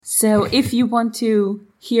So if you want to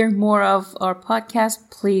hear more of our podcast,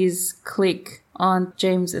 please click on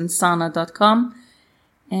jamesandsana.com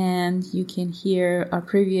and you can hear our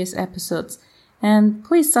previous episodes. And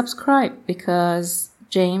please subscribe because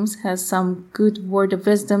James has some good word of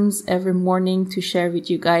wisdoms every morning to share with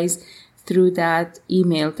you guys through that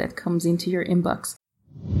email that comes into your inbox.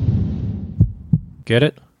 Get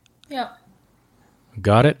it? Yeah.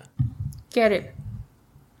 Got it? Get it.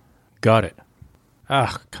 Got it.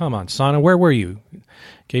 Ah, come on, Sana, where were you?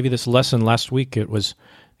 Gave you this lesson last week. It was,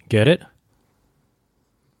 get it?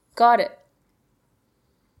 Got it.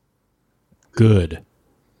 Good.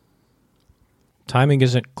 Timing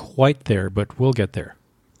isn't quite there, but we'll get there.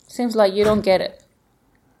 Seems like you don't get it.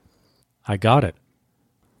 I got it.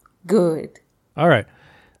 Good. All right.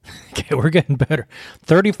 Okay, we're getting better.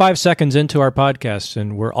 35 seconds into our podcast,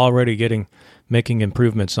 and we're already making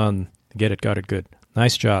improvements on Get It, Got It, Good.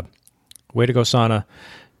 Nice job. Way to go, Sana.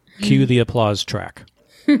 Cue the applause track.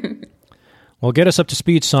 Well, get us up to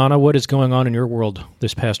speed, Sana. What is going on in your world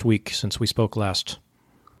this past week since we spoke last?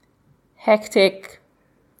 Hectic.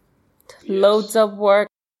 Loads of work.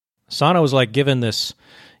 Sana was like given this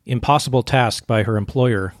impossible task by her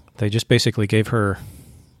employer. They just basically gave her,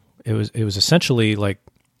 it was essentially like,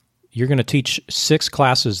 you're going to teach 6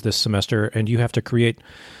 classes this semester, and you have to create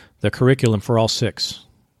the curriculum for all 6.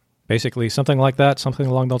 Basically, something like that, something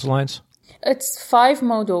along those lines? It's 5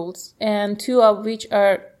 modules, and 2 of which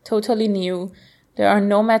are totally new. There are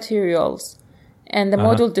no materials, and the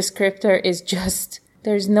module descriptor is just,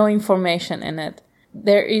 there's no information in it.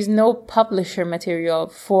 There is no publisher material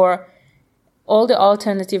for all the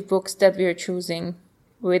alternative books that we are choosing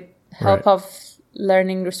with help of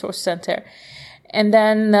Learning Resource Center. And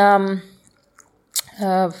then,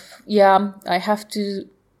 I have to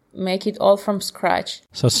make it all from scratch.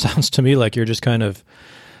 So it sounds to me like you're just kind of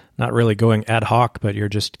not really going ad hoc, but you're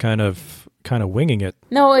just kind of winging it.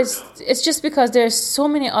 No, it's just because there's so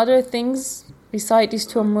many other things beside these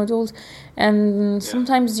 2 modules, and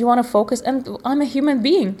sometimes you want to focus. And I'm a human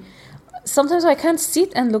being. Sometimes I can't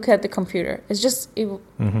sit and look at the computer. It's just, your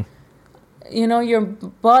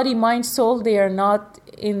body, mind, soul, they are not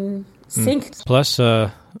in sync. Plus,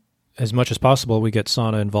 as much as possible, we get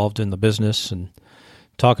Sana involved in the business and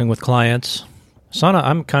talking with clients. Sana,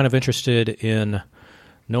 I'm kind of interested in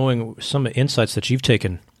knowing some insights that you've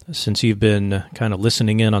taken since you've been kind of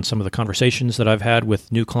listening in on some of the conversations that I've had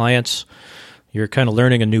with new clients. You're kind of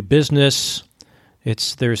learning a new business.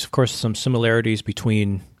 There's, of course, some similarities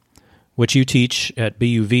between what you teach at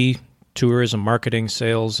BUV, tourism, marketing,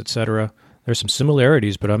 sales, etc. There's some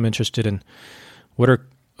similarities, but I'm interested in what are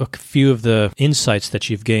a few of the insights that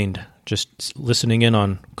you've gained just listening in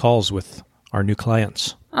on calls with our new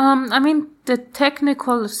clients. The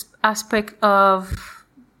technical aspect of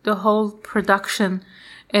the whole production,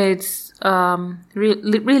 it's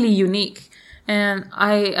really unique. And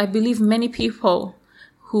I believe many people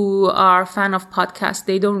who are fan of podcasts,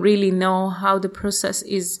 they don't really know how the process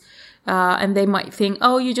is. And they might think,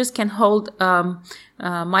 oh, you just can hold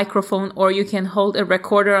a microphone, or you can hold a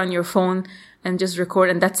recorder on your phone and just record,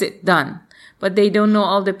 and that's it, done. But they don't know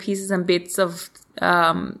all the pieces and bits of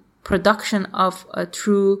production of a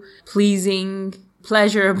true, pleasing,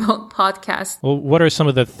 pleasurable podcast. Well, what are some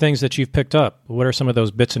of the things that you've picked up? What are some of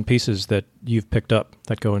those bits and pieces that you've picked up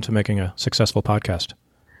that go into making a successful podcast?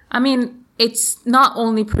 It's not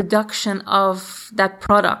only production of that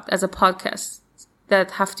product as a podcast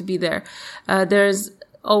that have to be there. There's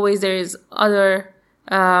other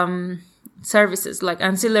services like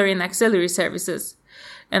ancillary and auxiliary services.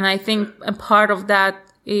 And I think a part of that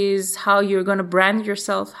is how you're going to brand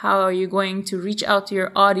yourself. How are you going to reach out to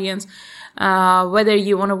your audience? Whether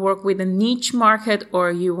you want to work with a niche market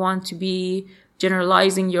or you want to be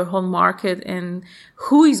generalizing your whole market, and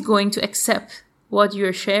who is going to accept what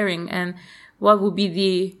you're sharing, and what will be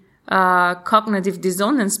the cognitive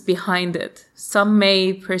dissonance behind it. Some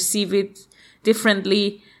may perceive it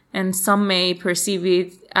differently, and some may perceive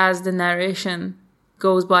it as the narration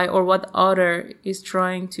goes by or what the author is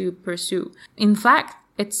trying to pursue. In fact,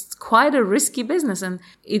 it's quite a risky business, and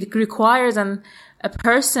it requires a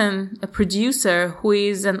producer who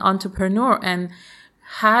is an entrepreneur and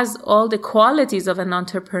has all the qualities of an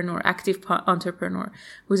entrepreneur, active entrepreneur,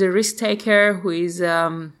 who's a risk taker, who is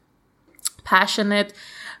passionate,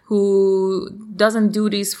 who doesn't do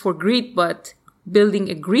this for greed, but building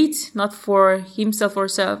a greed, not for himself or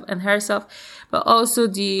herself, but also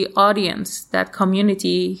the audience, that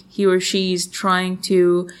community he or she is trying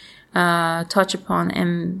to touch upon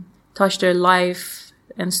and touch their life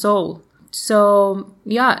and soul. So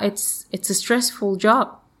yeah, it's a stressful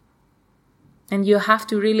job. And you have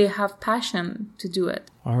to really have passion to do it.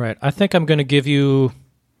 All right. I think I'm going to give you,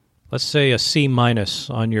 let's say, a C-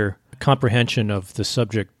 on your comprehension of the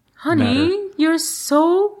subject Honey, matter. you're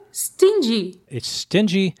so stingy. It's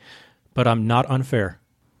stingy, but I'm not unfair.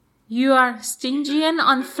 You are stingy and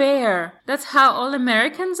unfair. That's how all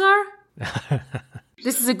Americans are?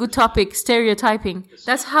 This is a good topic, stereotyping.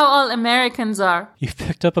 That's how all Americans are. You've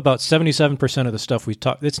picked up about 77% of the stuff we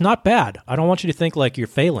talked. It's not bad. I don't want you to think like you're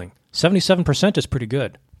failing. 77% is pretty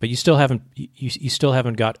good, but you still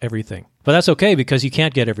haven't got everything. But that's okay because you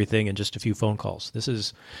can't get everything in just a few phone calls.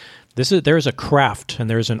 There is a craft and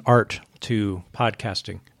there's an art to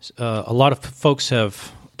podcasting. A lot of folks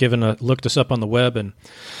have looked us up on the web, and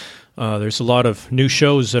there's a lot of new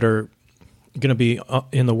shows that are going to be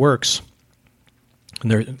in the works, and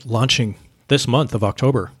they're launching this month of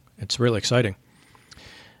October. It's really exciting,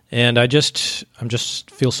 and I'm just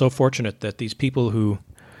feel so fortunate that these people who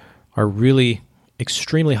are really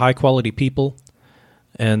extremely high quality people,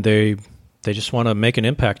 and they just want to make an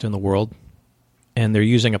impact in the world, and they're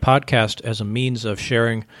using a podcast as a means of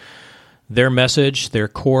sharing their message, their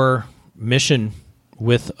core mission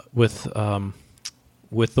with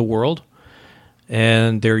the world,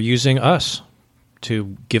 and they're using us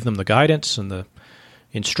to give them the guidance and the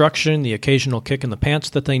instruction, the occasional kick in the pants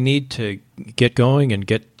that they need to get going and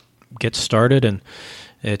get started. And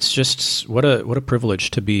it's just what a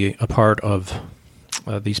privilege to be a part of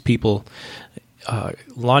these people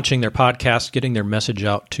launching their podcast, getting their message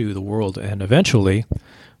out to the world. And eventually,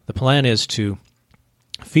 the plan is to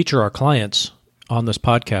feature our clients on this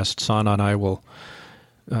podcast. Sana and I will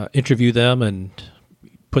interview them and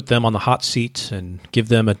put them on the hot seat and give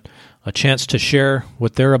them a chance to share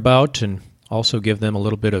what they're about, and also give them a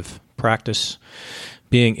little bit of practice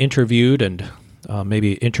being interviewed and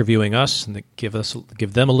maybe interviewing us, and give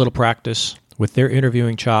them a little practice with their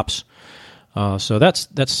interviewing chops. So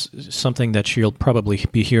that's something that you'll probably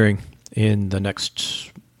be in the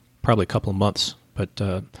next probably couple of months. But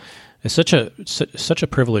it's such a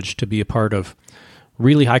privilege to be a part of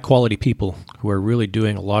really high quality people who are really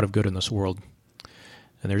doing a lot of good in this world.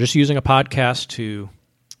 And they're just using a podcast to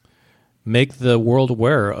make the world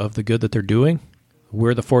aware of the good that they're doing.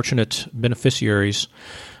 We're the fortunate beneficiaries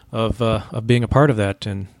of being a part of that.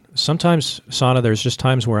 And sometimes, Sana, there's just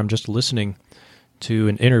times where I'm just listening to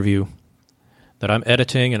an interview that I'm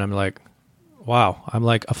editing, and I'm like, wow, I'm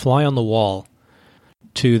like a fly on the wall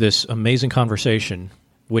to this amazing conversation,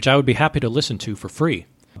 which I would be happy to listen to for free,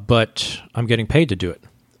 but I'm getting paid to do it.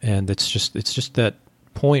 And it's just that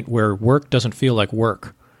point where work doesn't feel like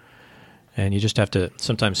work. And you just have to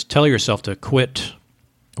sometimes tell yourself to quit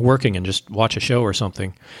working and just watch a show or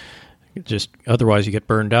something. Otherwise you get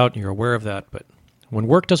burned out, and you're aware of that. But when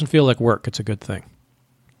work doesn't feel like work, it's a good thing.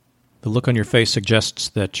 The look on your face suggests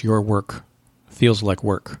that your work feels like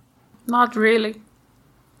work. Not really.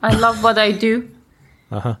 I love what I do.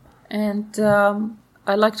 Uh-huh. And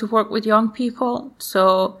I like to work with young people,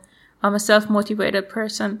 so I'm a self-motivated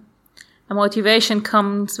person. And motivation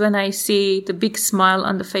comes when I see the big smile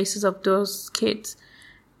on the faces of those kids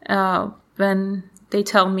when they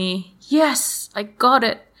tell me, yes, I got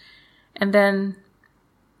it. And then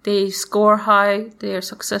they score high, they are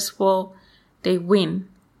successful, they win.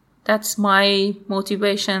 That's my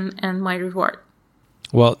motivation and my reward.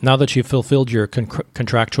 Well, now that you've fulfilled your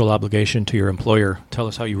contractual obligation to your employer, tell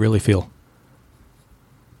us how you really feel.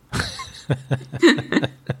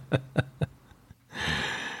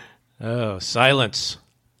 Oh, silence.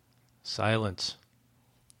 Silence.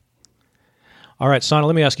 All right, Sana,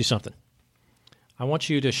 let me ask you something. I want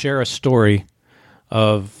you to share a story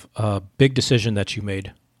of a big decision that you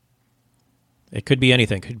made. It could be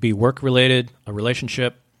anything. It could be work-related, a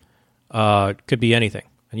relationship. It could be anything.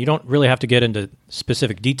 And you don't really have to get into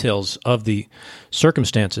specific details of the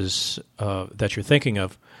circumstances that you're thinking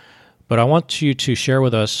of. But I want you to share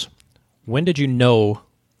with us, when did you know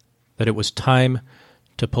that it was time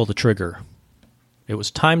to pull the trigger? It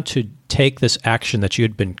was time to take this action that you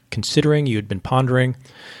had been considering, you had been pondering,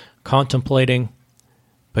 contemplating,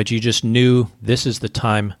 but you just knew this is the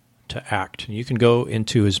time to act. And you can go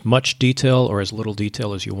into as much detail or as little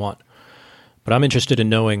detail as you want. But I'm interested in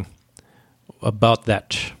knowing about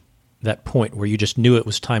that point where you just knew it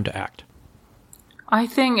was time to act. I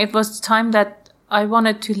think it was the time that I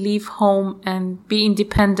wanted to leave home and be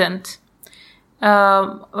independent. When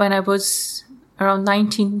I was around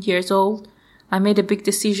 19 years old, I made a big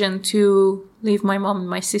decision to leave my mom and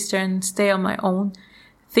my sister and stay on my own,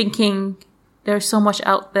 thinking there's so much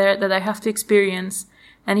out there that I have to experience.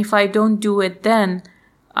 And if I don't do it then,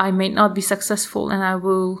 I may not be successful and I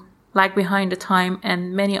will lag behind the time,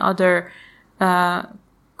 and many other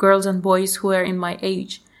girls and boys who are in my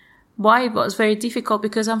age. Why it was very difficult?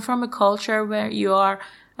 Because I'm from a culture where you are,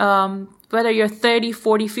 whether you're 30,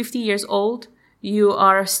 40, 50 years old, you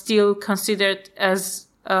are still considered as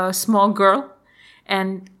a small girl,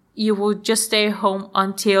 and you will just stay home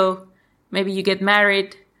until maybe you get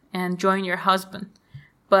married and join your husband.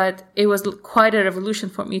 But it was quite a revolution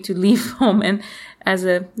for me to leave home and as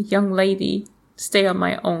a young lady stay on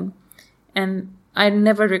my own. And I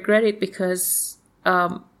never regret it because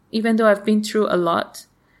even though I've been through a lot,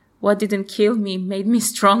 what didn't kill me made me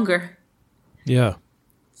stronger. Yeah.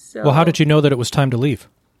 So, well, how did you know that it was time to leave?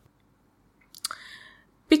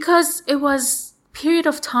 Because it was a period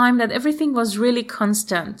of time that everything was really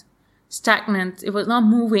constant, stagnant. It was not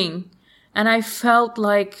moving. And I felt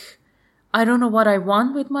like I don't know what I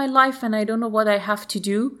want with my life and I don't know what I have to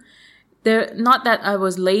do. Not that I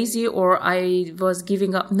was lazy or I was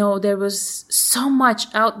giving up. No, there was so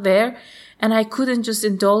much out there and I couldn't just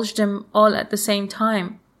indulge them all at the same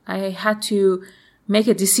time. I had to make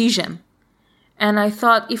a decision. And I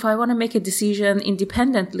thought if I want to make a decision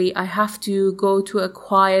independently, I have to go to a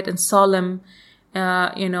quiet and solemn,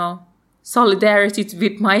 solidarity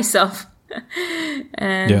with myself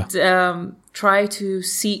and try to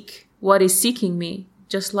seek what is seeking me.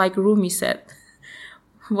 Just like Rumi said,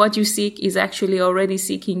 what you seek is actually already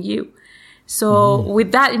seeking you. So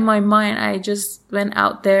with that in my mind, I just went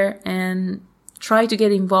out there and tried to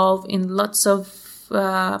get involved in lots of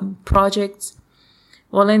projects,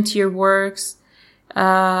 volunteer works,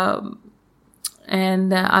 and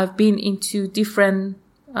I've been into different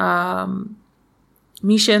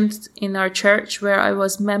missions in our church where I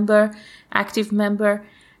was active member,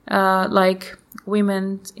 like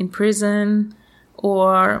women in prison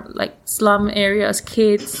or like slum areas,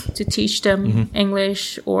 kids, to teach them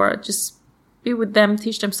English or just be with them,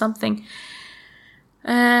 teach them something.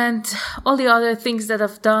 And all the other things that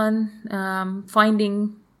I've done,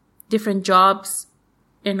 finding different jobs,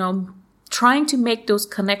 trying to make those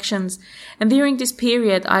connections. And during this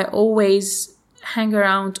period, I always hang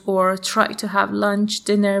around or try to have lunch,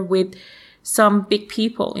 dinner with some big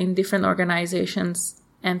people in different organizations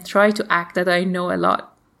and try to act that I know a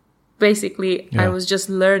lot. Basically, I was just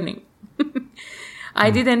learning. I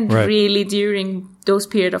didn't really, during those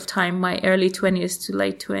period of time, my early 20s to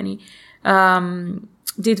late 20,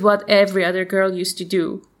 did what every other girl used to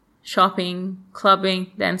do. Shopping,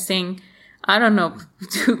 clubbing, dancing. I don't know,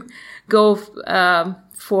 to go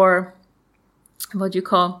for what you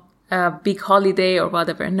call a big holiday or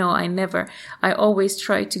whatever. No, I never. I always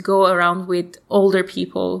tried to go around with older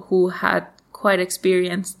people who had quite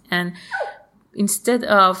experience. And instead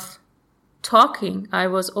of talking, I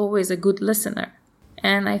was always a good listener.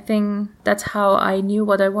 And I think that's how I knew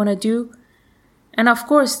what I want to do. And of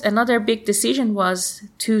course, another big decision was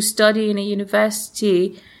to study in a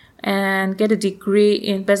university and get a degree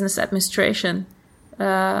in business administration,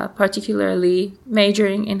 particularly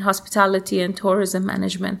majoring in hospitality and tourism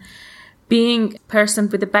management. Being a person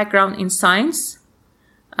with a background in science,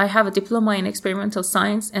 I have a diploma in experimental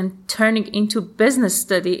science, and turning into business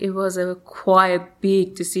study, it was a quite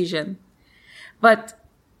big decision. But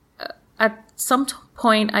at some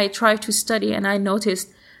point, I tried to study and I noticed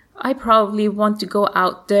I probably want to go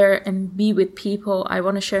out there and be with people. I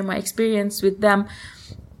want to share my experience with them.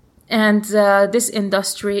 And this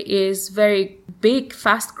industry is very big,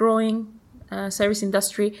 fast-growing service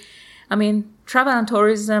industry. I mean, travel and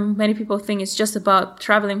tourism, many people think it's just about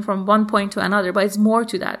traveling from one point to another, but it's more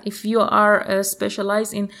to that. If you are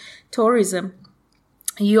specialized in tourism,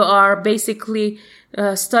 you are basically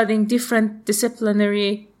studying different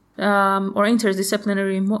disciplinary or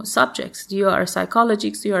interdisciplinary subjects. You are a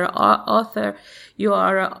psychologist, you are an author, you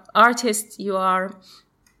are an artist, you are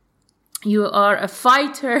a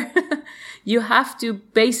fighter. You have to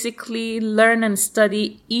basically learn and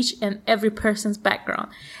study each and every person's background.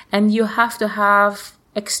 And you have to have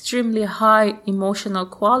extremely high emotional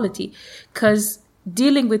quality, because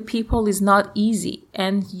dealing with people is not easy.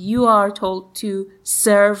 And you are told to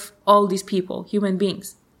serve all these people, human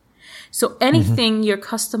beings. So anything your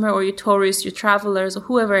customer or your tourists, your travelers, or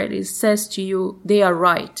whoever it is says to you, they are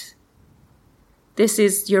right. This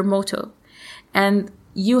is your motto. And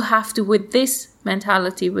you have to, with this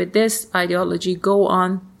mentality, with this ideology, go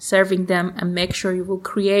on serving them and make sure you will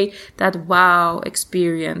create that wow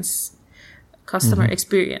experience, customer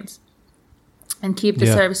experience, and keep the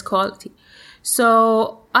service quality.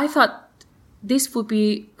 So I thought this would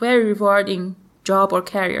be very rewarding job or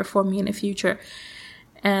career for me in the future.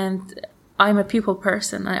 And I'm a people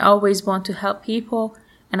person. I always want to help people.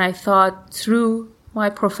 And I thought through my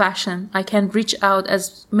profession, I can reach out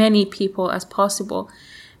as many people as possible.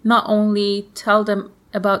 Not only tell them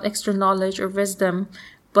about extra knowledge or wisdom,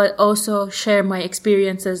 but also share my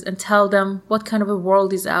experiences and tell them what kind of a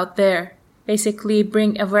world is out there. Basically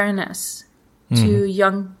bring awareness to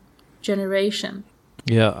young generation.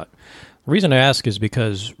 Yeah. The reason I ask is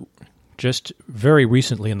because just very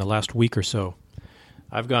recently in the last week or so,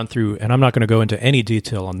 I've gone through, and I'm not going to go into any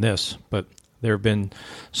detail on this, but there have been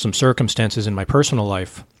some circumstances in my personal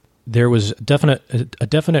life. There was a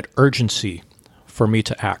definite urgency for me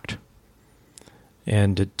to act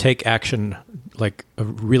and to take action, like a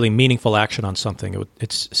really meaningful action on something.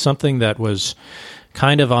 It's something that was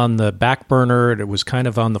kind of on the back burner. It was kind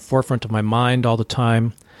of on the forefront of my mind all the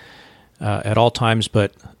time, at all times.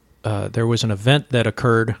 But there was an event that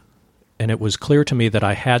occurred, and it was clear to me that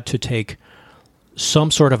I had to take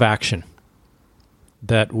some sort of action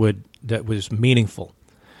that was meaningful.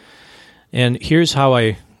 And here's how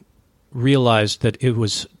I realized that it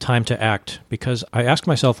was time to act, because I asked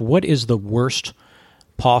myself, what is the worst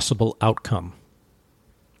possible outcome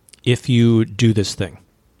if you do this thing?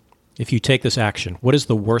 If you take this action, what is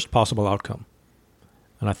the worst possible outcome?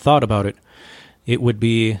 And I thought about it. It would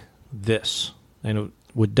be this, and it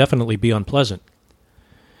would definitely be unpleasant.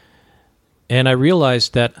 And I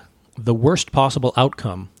realized that the worst possible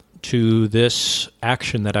outcome to this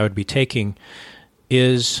action that I would be taking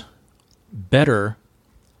is better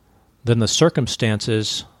than the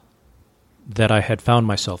circumstances that I had found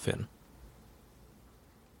myself in.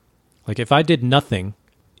 Like if I did nothing,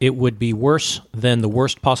 it would be worse than the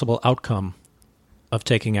worst possible outcome of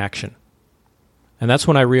taking action. And that's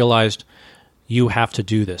when I realized you have to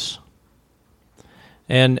do this.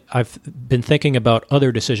 And I've been thinking about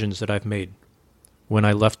other decisions that I've made. When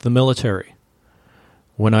I left the military,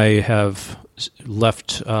 when I have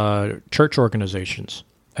left church organizations,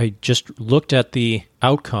 I just looked at the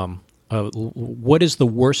outcome of what is the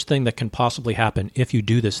worst thing that can possibly happen if you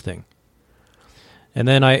do this thing. And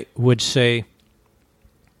then I would say,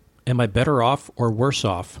 am I better off or worse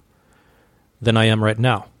off than I am right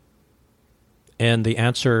now? And the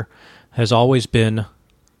answer has always been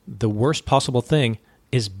the worst possible thing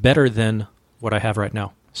is better than what I have right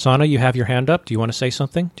now. Sana, you have your hand up. Do you want to say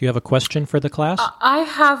something? Do you have a question for the class? I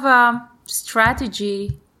have a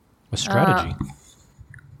strategy. A strategy?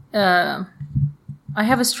 I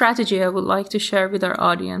have a strategy I would like to share with our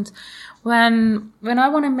audience. When I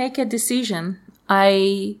want to make a decision,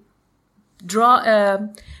 I draw a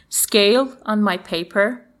scale on my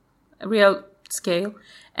paper, a real scale,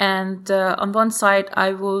 and on one side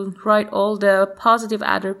I will write all the positive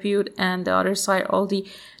attribute and the other side all the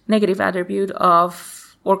negative attribute of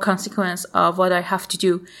or consequence of what I have to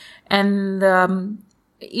do. And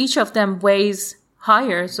each of them weighs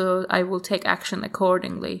higher, so I will take action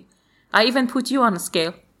accordingly. I even put you on a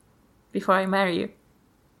scale before I marry you.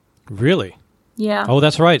 Really? Yeah. Oh,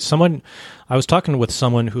 that's right. I was talking with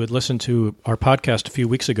someone who had listened to our podcast a few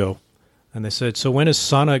weeks ago, and they said, so when is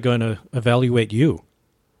Sana going to evaluate you?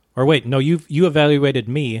 Or wait, no, you evaluated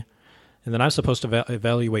me, and then I'm supposed to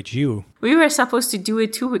evaluate you. We were supposed to do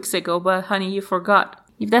it 2 weeks ago, but honey, you forgot.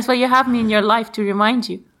 If that's why you have me in your life, to remind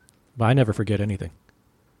you. But I never forget anything.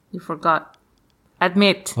 You forgot.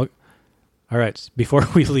 Admit. Okay. All right. Before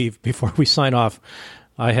we leave, before we sign off,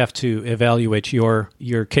 I have to evaluate your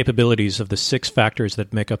capabilities of the 6 factors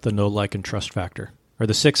that make up the know, like, and trust factor. Or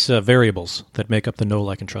the 6 variables that make up the know,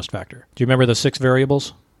 like, and trust factor. Do you remember the 6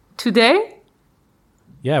 variables? Today?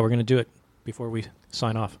 Yeah, we're going to do it before we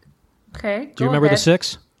sign off. Okay. Do you remember the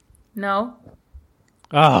 6? No.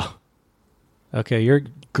 Ah. Okay, your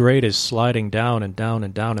grade is sliding down and down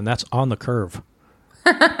and down, and that's on the curve.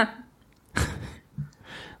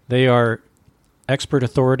 They are expert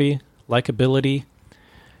authority, likability,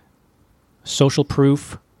 social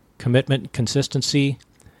proof, commitment, consistency,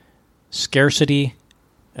 scarcity,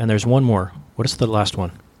 and there's one more. What is the last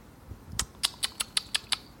one?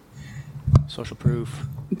 Social proof.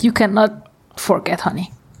 You cannot forget,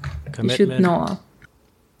 honey. Commitment. You should know. All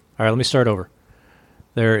right, let me start over.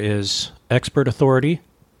 There is expert authority,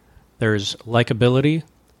 there's likability,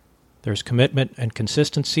 there's commitment and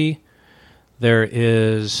consistency, there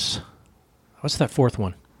is... What's that 4th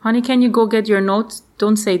one? Honey, can you go get your notes?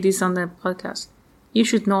 Don't say this on the podcast. You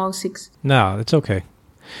should know all 6. No, it's okay.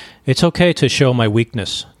 It's okay to show my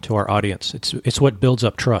weakness to our audience. It's what builds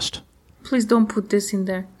up trust. Please don't put this in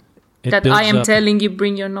there. That I am telling you,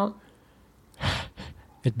 bring your note.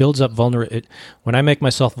 It builds up vulnerability. When I make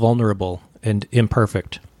myself vulnerable and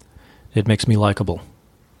imperfect, it makes me likable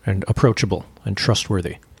and approachable and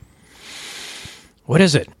trustworthy. What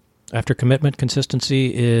is it? After commitment,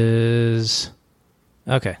 consistency is...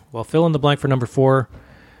 Okay, well, fill in the blank for number 4.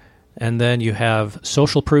 And then you have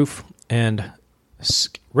social proof and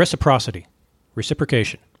reciprocity.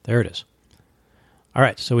 Reciprocation. There it is. All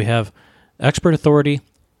right, so we have expert authority,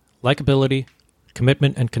 likability,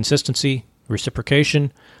 commitment and consistency,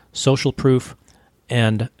 reciprocation, social proof,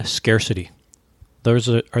 and scarcity. Those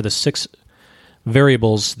are the 6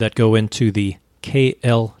 variables that go into the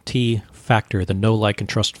KLT factor, the know, like, and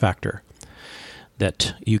trust factor,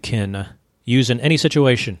 that you can use in any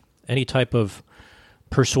situation, any type of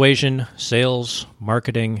persuasion, sales,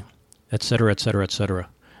 marketing, etc., etc., etc.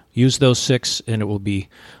 Use those 6, and it will be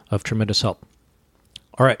of tremendous help.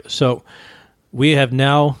 All right, so we have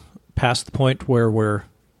now passed the point where we're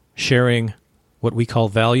sharing what we call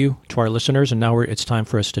value to our listeners, and now it's time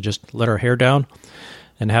for us to just let our hair down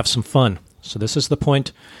and have some fun. So this is the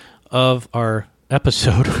point of our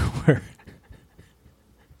episode where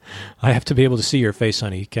I have to be able to see your face,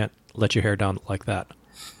 honey. You can't let your hair down like that.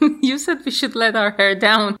 You said we should let our hair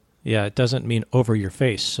down. Yeah, it doesn't mean over your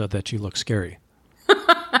face so that you look scary.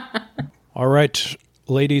 All right,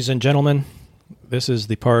 ladies and gentlemen, this is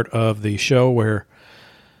the part of the show where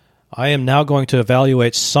I am now going to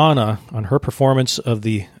evaluate Sana on her performance of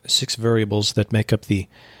the 6 variables that make up the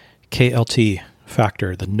KLT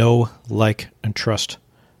factor, the know, like, and trust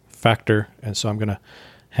factor. And so I'm going to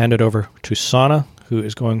hand it over to Sana, who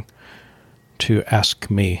is going to ask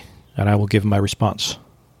me, and I will give my response.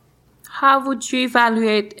 How would you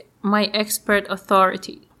evaluate my expert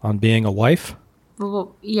authority? On being a wife?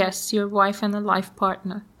 Well, yes, your wife and a life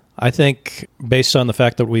partner. I think, based on the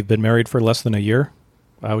fact that we've been married for less than a year,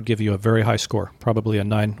 I would give you a very high score, probably a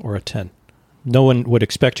 9 or a 10. No one would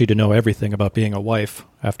expect you to know everything about being a wife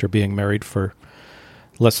after being married for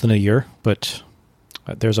less than a year, but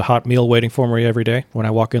there's a hot meal waiting for me every day when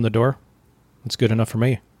I walk in the door. It's good enough for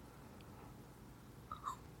me.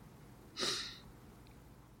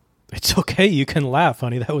 It's okay. You can laugh,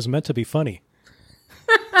 honey. That was meant to be funny.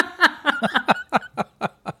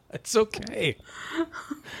 It's okay.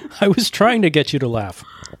 I was trying to get you to laugh.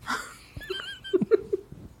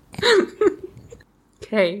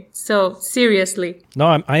 Okay, so seriously.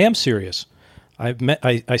 No, I am serious.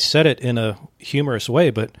 I said it in a humorous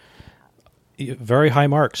way, but very high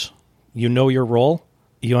marks. You know your role.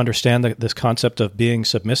 You understand this concept of being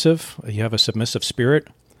submissive. You have a submissive spirit.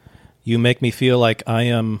 You make me feel like I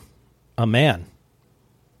am a man.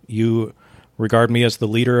 You regard me as the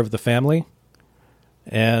leader of the family,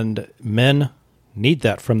 and men need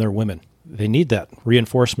that from their women. They need that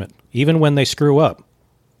reinforcement. Even when they screw up,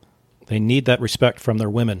 they need that respect from their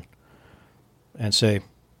women and say,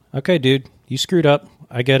 okay, dude, you screwed up.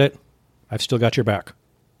 I get it. I've still got your back.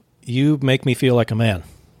 You make me feel like a man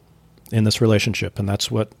in this relationship, and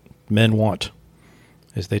that's what men want,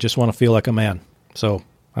 is they just want to feel like a man. So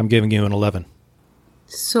I'm giving you an 11.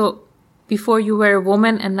 So before you were a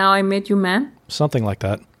woman and now I made you man? Something like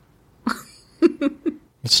that.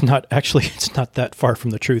 It's not that far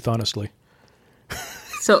from the truth, honestly.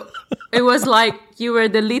 So it was like you were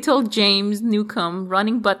the little James Newcomb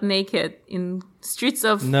running butt naked in streets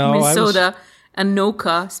of Minnesota,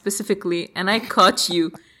 Anoka specifically, and I caught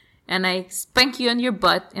you and I spanked you on your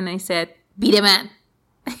butt and I said, "Be the man."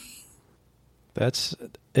 That's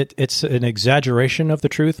it. It's an exaggeration of the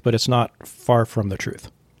truth, but it's not far from the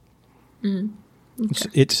truth. Okay.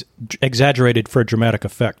 It's exaggerated for dramatic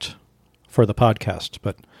effect for the podcast,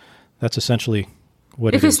 but that's essentially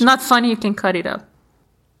what it is. If it's not funny, you can cut it up.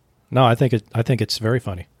 No, I think it's very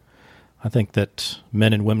funny. I think that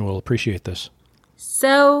men and women will appreciate this.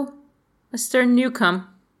 So, Mr. Newcomb,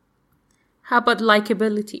 how about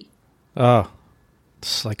likability?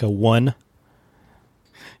 It's like a 1.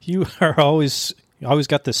 You always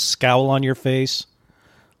got this scowl on your face,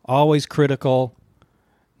 always critical,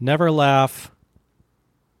 never laugh,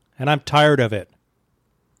 and I'm tired of it.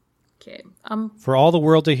 Okay. For all the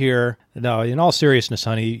world to hear, no, in all seriousness,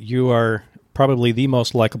 honey, you are probably the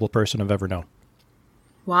most likable person I've ever known.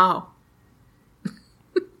 Wow.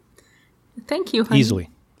 Thank you, honey. Easily.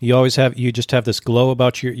 You just have this glow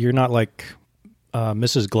about you. You're not like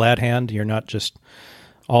Mrs. Gladhand. You're not just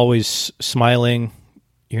always smiling.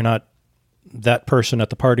 You're not that person at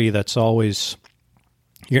the party that's always,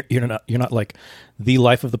 you're not like the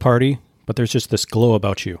life of the party, but there's just this glow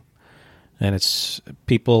about you. And it's,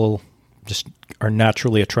 people just are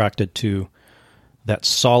naturally attracted to that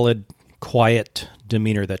solid, quiet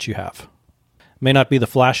demeanor that you have. May not be the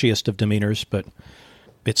flashiest of demeanors, but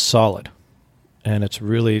it's solid. And it's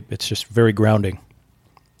just very grounding.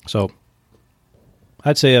 So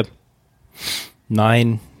I'd say a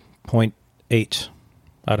 9.8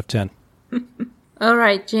 out of 10. All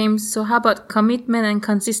right, James. So how about commitment and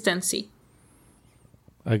consistency?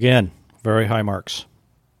 Again, very high marks.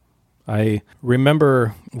 I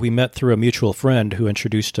remember we met through a mutual friend who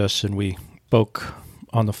introduced us, and we spoke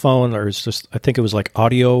on the phone, or it's just, I think it was like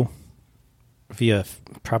audio via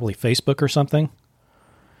probably Facebook or something.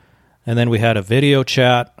 And then we had a video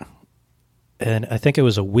chat. And I think it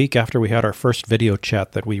was a week after we had our first video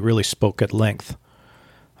chat that we really spoke at length.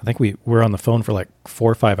 I think we were on the phone for like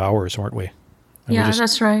 4 or 5 hours, weren't we? And yeah, we just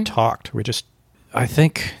that's right. Talked. I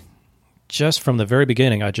think just from the very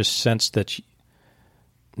beginning, I just sensed that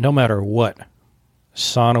no matter what,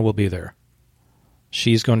 Sana will be there.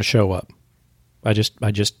 She's going to show up. I just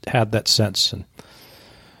had that sense, and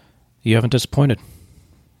you haven't disappointed.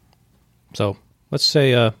 So let's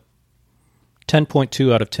say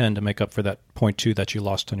 10.2 out of 10 to make up for that 0.2 that you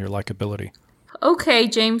lost on your likability. Okay,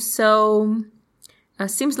 James. So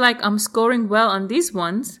seems like I'm scoring well on these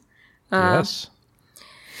ones. Yes.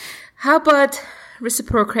 How about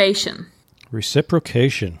reciprocation?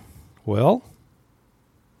 Reciprocation. Well,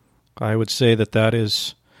 I would say that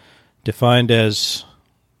is defined as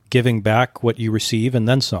giving back what you receive and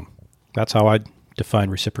then some. That's how I define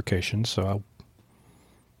reciprocation. So,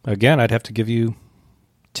 again, I'd have to give you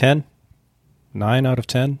 10, 9 out of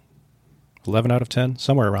 10, 11 out of 10,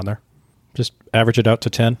 somewhere around there. Just average it out to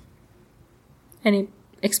 10. Any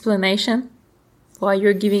explanation why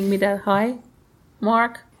you're giving me that high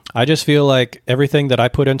mark? I just feel like everything that I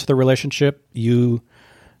put into the relationship, you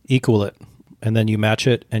equal it, and then you match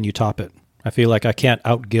it and you top it. I feel like I can't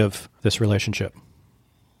outgive this relationship.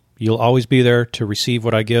 You'll always be there to receive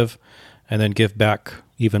what I give and then give back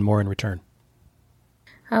even more in return.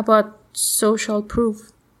 How about social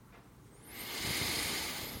proof?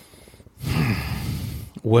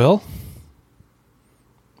 Well,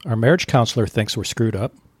 our marriage counselor thinks we're screwed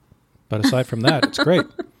up, but aside from that, it's great.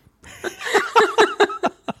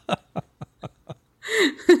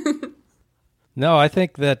 No, I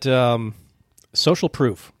think that social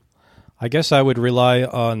proof. I guess I would rely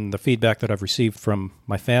on the feedback that I've received from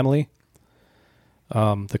my family,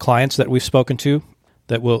 the clients that we've spoken to.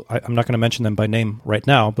 I'm not going to mention them by name right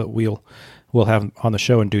now, but we'll have them on the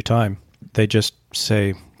show in due time. They just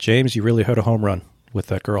say, James, you really hit a home run with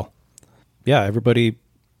that girl. Yeah, everybody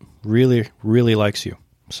really, really likes you.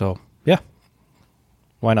 So, yeah,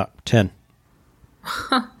 why not? 10.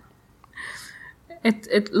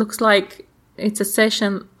 It looks like it's a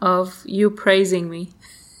session of you praising me.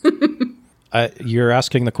 You're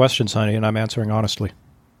asking the questions, honey, and I'm answering honestly.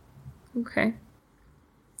 Okay.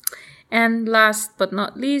 And last but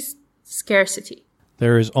not least, scarcity.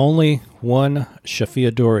 There is only one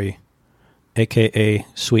Shafia Dori, a.k.a.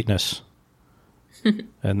 sweetness.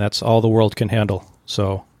 And that's all the world can handle.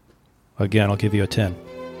 So, again, I'll give you a 10.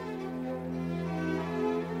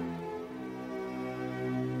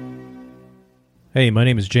 Hey, my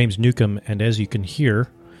name is James Newcomb, and as you can hear,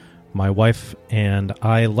 my wife and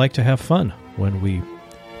I like to have fun when we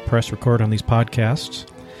press record on these podcasts,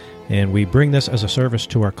 and we bring this as a service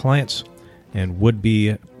to our clients and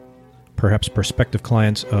would-be, perhaps prospective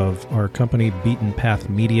clients of our company, Beaten Path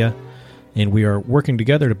Media, and we are working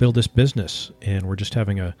together to build this business, and we're just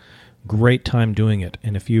having a great time doing it.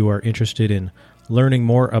 And if you are interested in learning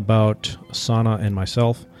more about Sana and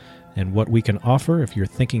myself and what we can offer, if you're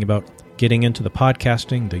thinking about getting into the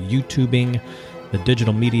podcasting, the YouTubing, the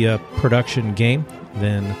digital media production game,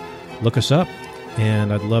 then look us up,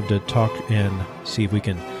 and I'd love to talk and see if we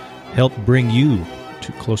can help bring you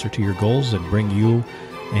closer to your goals and bring you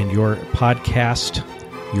and your podcast,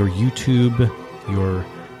 your YouTube, your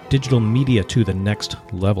digital media to the next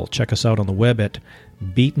level. Check us out on the web at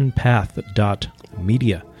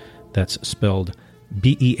beatenpath.media. That's spelled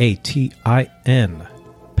Beatin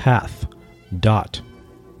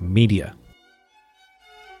path.media.